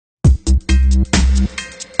I'm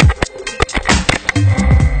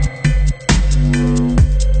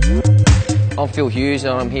Phil Hughes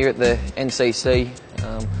and I'm here at the NCC,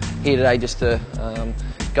 here today just to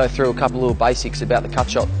go through a couple of little basics about the cut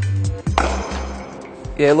shot.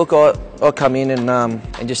 Yeah, look, I come in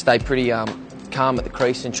and just stay pretty calm at the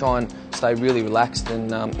crease and try and stay really relaxed.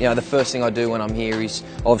 And you know, the first thing I do when I'm here is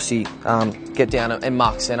obviously get down and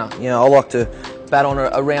mark centre. You know, I like to bat on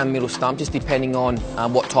a round middle stump, just depending on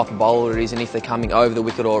what type of bowler it is and if they're coming over the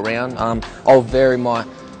wicket or around. I'll vary my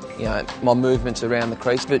movements around the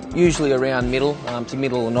crease, but usually around middle to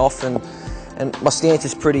middle and off. And my stance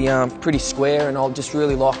is pretty square, and I'll just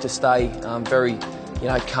really like to stay very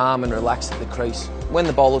calm and relaxed at the crease. When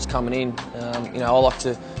the bowler's coming in, I like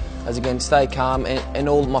to, again, stay calm, and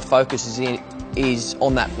all my focus is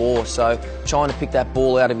on that ball. So trying to pick that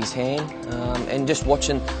ball out of his hand, and just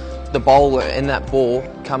watching the bowler and that ball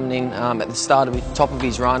coming in at the start of the top of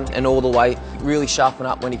his run and all the way, really sharpen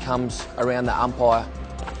up when he comes around the umpire.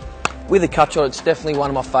 With the cut shot, it's definitely one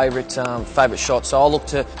of my favourite shots. So I'll look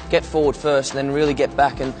to get forward first and then really get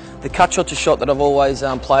back. And the cut shot's a shot that I've always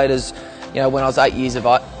played as, when I was 8 years of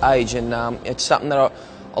age, and it's something that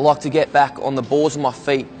I like to get back on the balls of my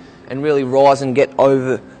feet and really rise and get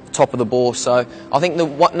over the top of the ball. So I think the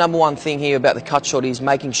number one thing here about the cut shot is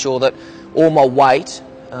making sure that all my weight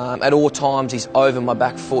at all times is over my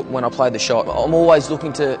back foot when I play the shot. I'm always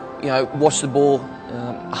looking to watch the ball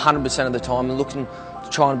 100% of the time and looking to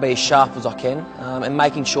try and be as sharp as I can, and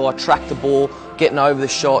making sure I track the ball, getting over the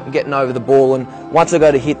shot and getting over the ball. And once I go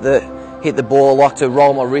to hit the ball, I like to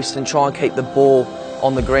roll my wrist and try and keep the ball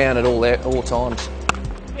on the ground at all times.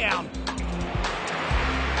 Down.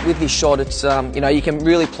 With this shot, it's you can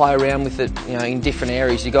really play around with it in different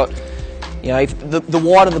areas. You got if the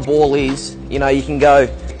wider the ball is, you can go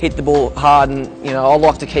hit the ball hard, and I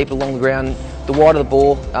like to keep it along the ground. The wider the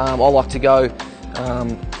ball, I like to go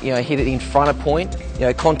hit it in front of point,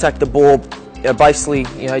 contact the ball basically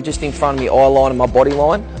just in front of my eye line and my body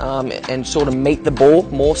line, and sort of meet the ball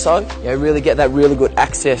more so. Really get that really good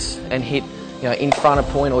access and hit in front of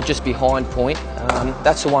point or just behind point.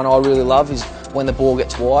 That's the one I really love, is when the ball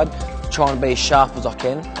gets wide, trying to be as sharp as I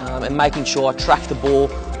can, and making sure I track the ball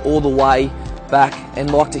all the way back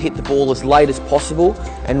and like to hit the ball as late as possible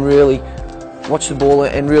and really watch the ball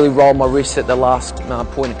and really roll my wrist at the last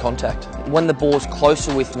point of contact. When the ball's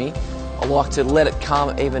closer with me, I like to let it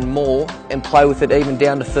come even more and play with it even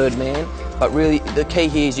down to third man. But really, the key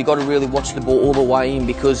here is you've got to really watch the ball all the way in,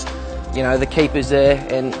 because the keeper's there,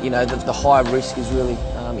 and the high risk is really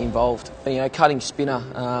involved. Cutting spinner,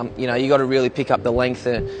 you got to really pick up the length,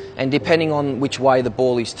 and depending on which way the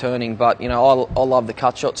ball is turning. But I love the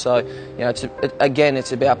cut shot. So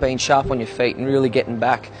it's about being sharp on your feet and really getting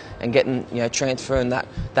back and getting transferring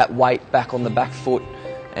that weight back on the back foot,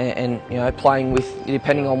 and playing with,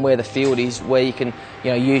 depending on where the field is, where you can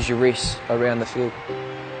use your wrists around the field.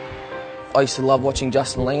 I used to love watching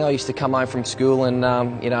Justin Langer. I used to come home from school, and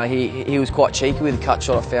he was quite cheeky with the cut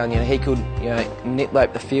shot. I found he could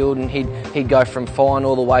nip-lope the field, and he'd go from fine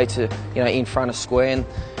all the way to in front of square.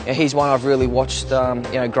 And he's one I've really watched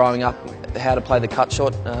growing up, how to play the cut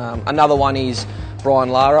shot. Another one is Brian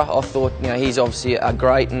Lara. I thought he's obviously a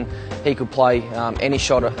great, and he could play any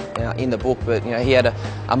shot in the book, but he had an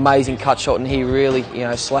amazing cut shot, and he really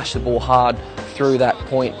slashed the ball hard through that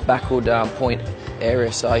backward point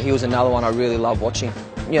area. So he was another one I really love watching.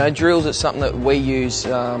 Drills are something that we use,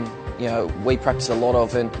 we practice a lot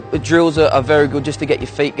of, and the drills are very good just to get your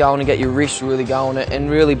feet going and get your wrists really going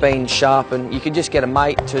and really being sharp. And you can just get a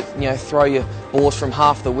mate to throw your balls from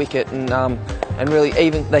half the wicket, and really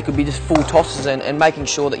even they could be just full tosses, and making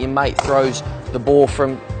sure that your mate throws the ball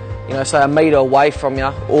from say a metre away from you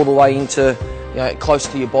all the way into close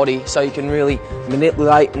to your body, so you can really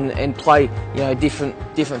manipulate and play different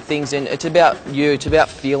things. And it's about you, it's about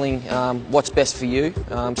feeling what's best for you.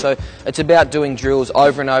 So it's about doing drills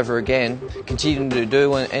over and over again, continuing to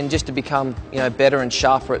do, and just to become better and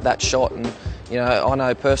sharper at that shot. And I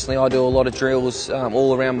know personally I do a lot of drills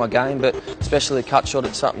all around my game, but especially the cut shot,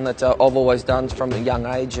 it's something that I've always done from a young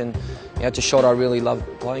age, and it's a shot I really love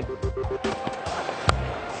playing.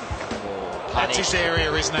 That's his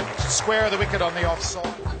area, isn't it? Square of the wicket on the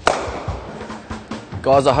offside.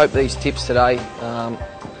 Guys, I hope these tips today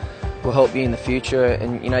will help you in the future,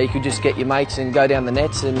 and you could just get your mates and go down the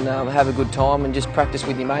nets and have a good time and just practice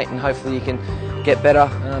with your mate, and hopefully you can get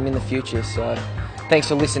better in the future. So thanks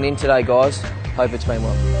for listening in today, guys. Hope it's been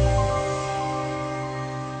well.